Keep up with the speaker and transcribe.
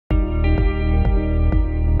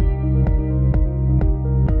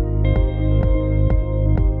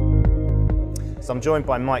So I'm joined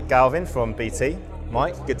by Mike Galvin from BT.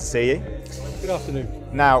 Mike, good to see you. Good afternoon.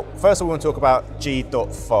 Now, first of all, we want to talk about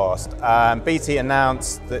G.Fast. BT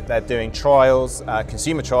announced that they're doing trials,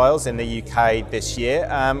 consumer trials in the UK this year.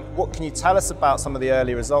 What can you tell us about some of the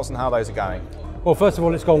early results and how those are going? Well, first of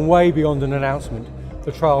all, it's gone way beyond an announcement.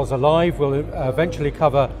 The trials are live. We'll eventually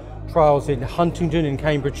cover trials in Huntingdon in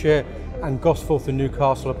Cambridgeshire and Gosforth and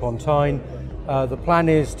Newcastle upon Tyne. The plan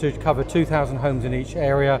is to cover 2,000 homes in each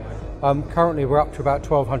area. Currently we're up to about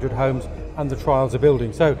 1,200 homes and the trials are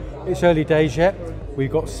building. So it's early days yet. We've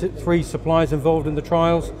got 3 suppliers involved in the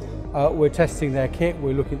trials. We're testing their kit,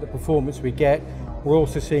 we're looking at the performance we get. We're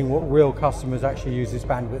also seeing what real customers actually use this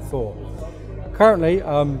bandwidth for. Currently,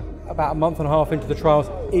 about a month and a half into the trials,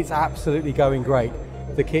 it's absolutely going great.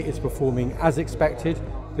 The kit is performing as expected,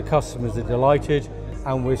 the customers are delighted,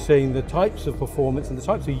 and we're seeing the types of performance and the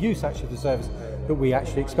types of use actually of the service that we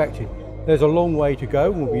actually expected. There's a long way to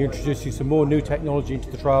go. We'll be introducing some more new technology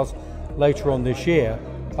into the trials later on this year,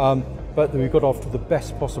 but we've got off to the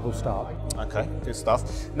best possible start. Okay, good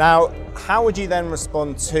stuff. Now, how would you then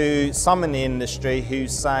respond to some in the industry who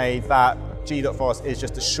say that G.Fast is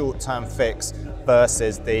just a short-term fix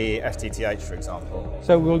versus the FTTH, for example?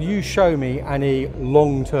 So will you show me any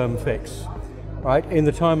long-term fix? Right? In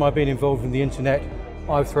the time I've been involved in the internet,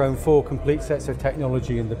 I've thrown 4 complete sets of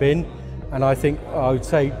technology in the bin, and I think I would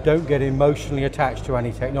say don't get emotionally attached to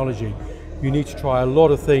any technology. You need to try a lot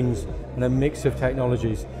of things and a mix of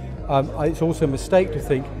technologies. It's also a mistake to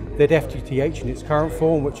think that FTTH in its current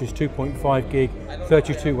form, which is 2.5 gig,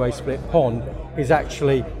 32-way split PON, is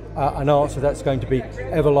actually an answer that's going to be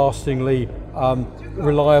everlastingly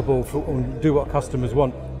reliable and do what customers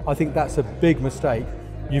want. I think that's a big mistake.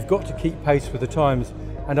 You've got to keep pace with the times,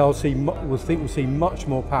 and we'll see much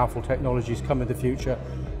more powerful technologies come in the future.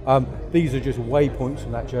 These are just waypoints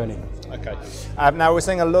on that journey. Okay. Now we're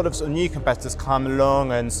seeing a lot of new competitors come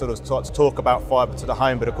along and sort of start to talk about fibre to the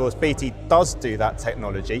home, but of course BT does do that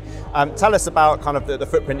technology. Tell us about kind of the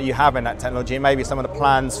footprint that you have in that technology and maybe some of the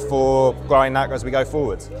plans for growing that as we go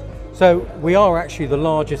forward. So we are actually the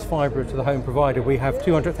largest fibre to the home provider. We have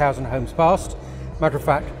 200,000 homes passed. Matter of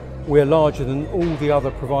fact, we're larger than all the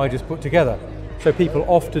other providers put together. So people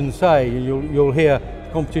often say, and you'll hear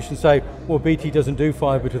competition say, well, BT doesn't do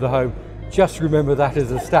fibre to the home. Just remember that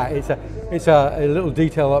as a stat. It's a little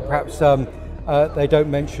detail that perhaps they don't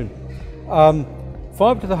mention.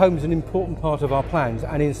 Fibre to the home is an important part of our plans,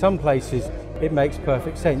 and in some places it makes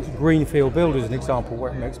perfect sense. Greenfield build is an example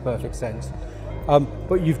where it makes perfect sense.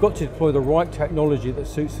 But you've got to deploy the right technology that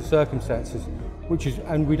suits the circumstances,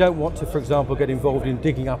 and we don't want to, for example, get involved in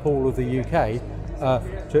digging up all of the UK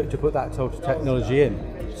to put that sort of technology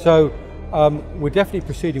in. So we're definitely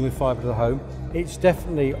proceeding with fibre to the home. It's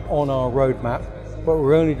definitely on our roadmap, but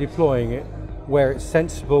we're only deploying it where it's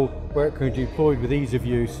sensible, where it can be deployed with ease of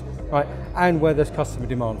use, right, and where there's customer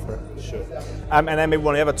demand for it. Sure. And then maybe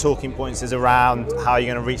one of the other talking points is around how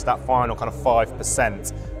you're going to reach that final kind of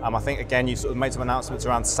 5%. I think again you sort of made some announcements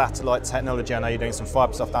around satellite technology. I know you're doing some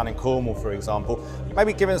fibre stuff down in Cornwall, for example.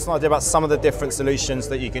 Maybe give us an idea about some of the different solutions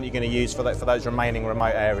that you're going to use for those remaining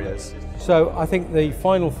remote areas. So I think the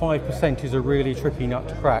final 5% is a really tricky nut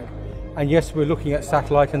to crack. And yes, we're looking at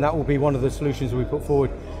satellite, and that will be one of the solutions we put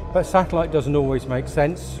forward. But satellite doesn't always make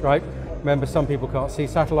sense, right? Remember, some people can't see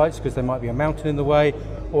satellites because there might be a mountain in the way,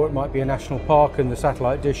 or it might be a national park and the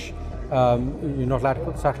satellite dish, you're not allowed to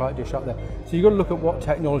put the satellite dish up there. So you've got to look at what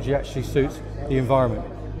technology actually suits the environment.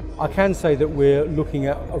 I can say that we're looking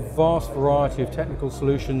at a vast variety of technical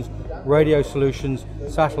solutions, radio solutions,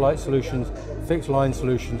 satellite solutions, fixed line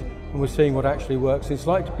solutions, and we're seeing what actually works. It's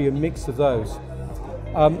likely to be a mix of those.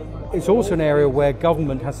 It's also an area where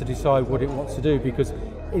government has to decide what it wants to do, because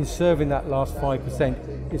in serving that last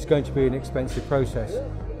 5%, it's going to be an expensive process,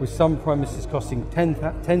 with some premises costing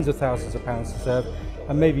tens of thousands of pounds to serve,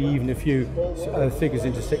 and maybe even a few figures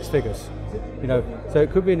into 6 figures. So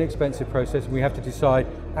it could be an expensive process, and we have to decide,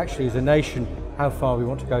 actually as a nation, how far we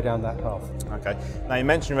want to go down that path. Okay. Now you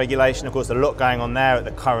mentioned regulation, of course, a lot going on there at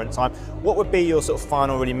the current time. What would be your sort of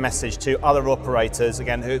final really message to other operators,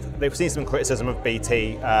 again, who they've seen some criticism of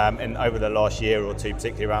BT over the last year or two,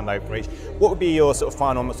 particularly around Openreach. What would be your sort of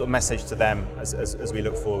final sort of message to them as we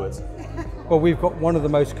look forward? Well, we've got one of the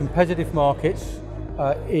most competitive markets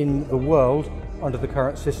in the world under the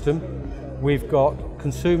current system. We've got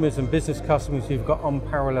consumers and business customers who've got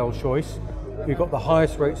unparalleled choice. We've got the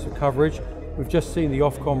highest rates of coverage. We've just seen the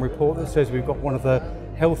Ofcom report that says we've got one of the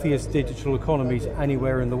healthiest digital economies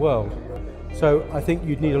anywhere in the world. So I think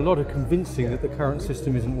you'd need a lot of convincing that the current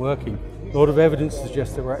system isn't working. A lot of evidence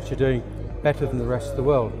suggests that we're actually doing better than the rest of the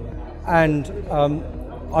world. And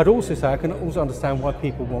I'd also say I can also understand why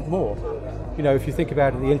people want more. You know, if you think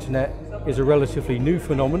about it, the internet is a relatively new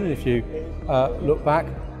phenomenon if you look back,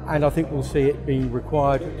 and I think we'll see it being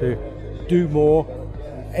required to do more,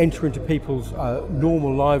 enter into people's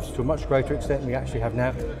normal lives to a much greater extent than we actually have now,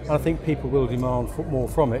 and I think people will demand more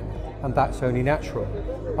from it, and that's only natural.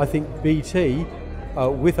 I think BT,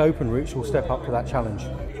 with Openreach, will step up to that challenge.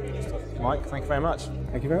 Mike, thank you very much.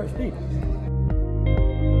 Thank you very much indeed.